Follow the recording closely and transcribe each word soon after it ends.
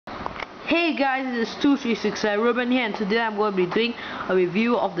Hey guys, this is 236 Ruben here, and today I'm going to be doing a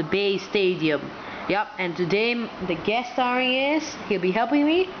review of the Beystadium. Yep, and today the guest starring is, he'll be helping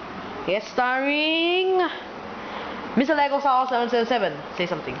me. Guest starring Mr. Lego Star 777. Say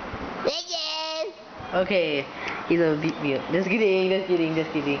something. Yes. Okay, he's a bit weird. Just kidding.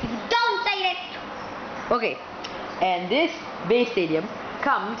 Don't say it. Okay, and this Beystadium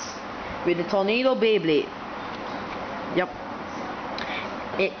comes with the Tornado Beyblade. Yep.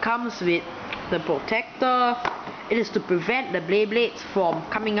 It comes with the protector. It is to prevent the Beyblades from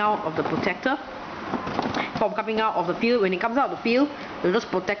coming out of the protector, from coming out of the field. When it comes out of the field, it'll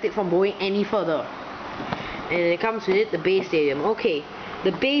just protect it from going any further. And it comes with it, the Beystadium. Okay,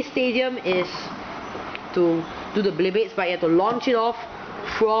 the Beystadium is to do the Beyblades, but you have to launch it off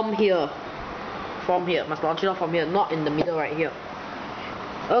from here. Must launch it off from here, not in the middle right here.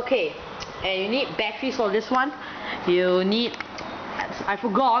 Okay, and you need batteries for this one. You need, I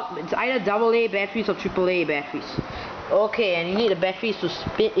forgot, it's either AA batteries or AAA batteries. Okay, and you need the batteries to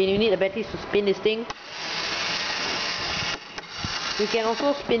spin. This thing. You can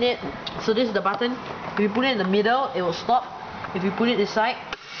also spin it. So this is the button. If you put it in the middle, it will stop. If you put it this side,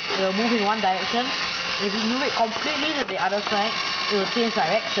 it will move in one direction. If you move it completely to the other side, it will change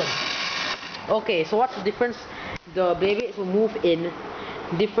direction. Okay, so what's the difference? The Beyblades will move in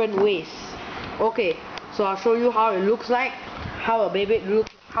different ways. Okay, so I'll show you how it looks like. How a Beyblade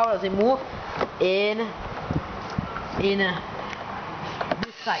looks. How does it move in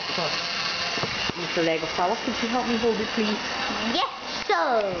this side first. Mr. Lego Star, could you help me hold it, please? Yes,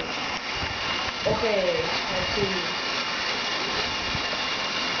 sir. Okay, let's see.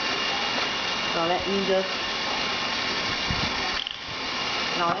 Now let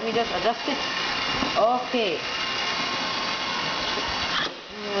me just adjust it. Okay.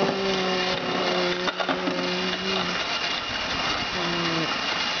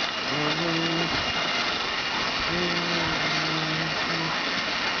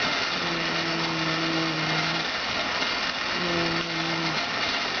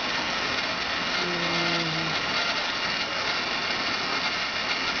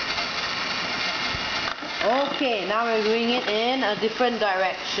 Okay, now we're doing it in a different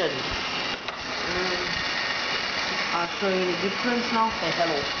direction. I'll show you the difference now. Say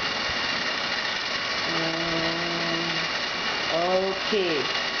hello. Okay.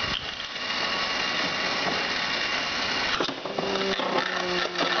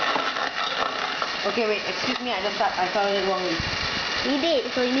 Okay, wait, excuse me, I started it wrong way. You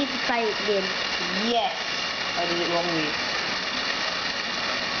did, so you need to try it again. Yes, I did it wrong way.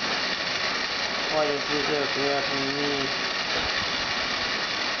 Why did you do it to me?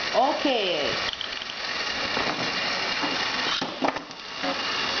 Okay.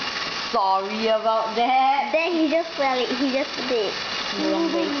 Sorry about that. Then he just fell it. He just did it the wrong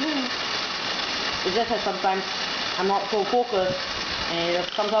way. It's just that sometimes I'm not so focused and it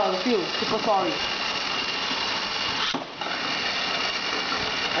just comes out of the field. Super sorry.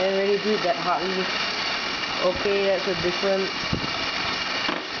 I didn't really do it that hardly. Okay, that's a different.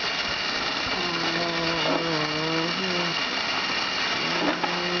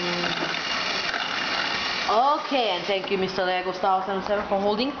 Okay, and thank you, Mr. Lego Star 77 for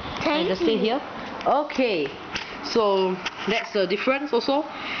holding. Thank and just you. stay here. Okay, so that's the difference also.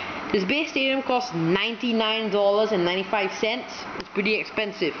 This Beystadium costs $99.95. It's pretty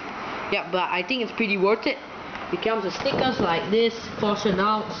expensive. Yeah, but I think it's pretty worth it. It comes with stickers like this, caution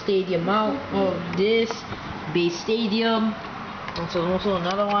out, stadium out, of this, Beystadium. Also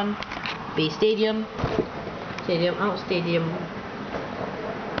another one, Beystadium, stadium out, stadium.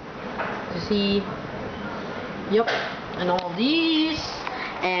 You see. Yep, and all of these.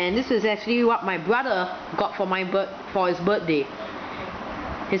 And this is actually what my brother got for his birthday.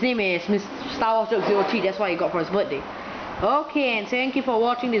 His name is Mr. Star Wars 03. That's what he got for his birthday. Okay, and thank you for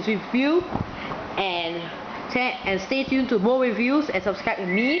watching this review. And stay tuned to more reviews, and subscribe to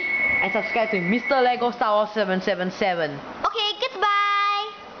me, and subscribe to Mr. Lego Star Wars 777. Okay, goodbye.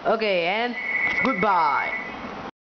 Okay, and goodbye.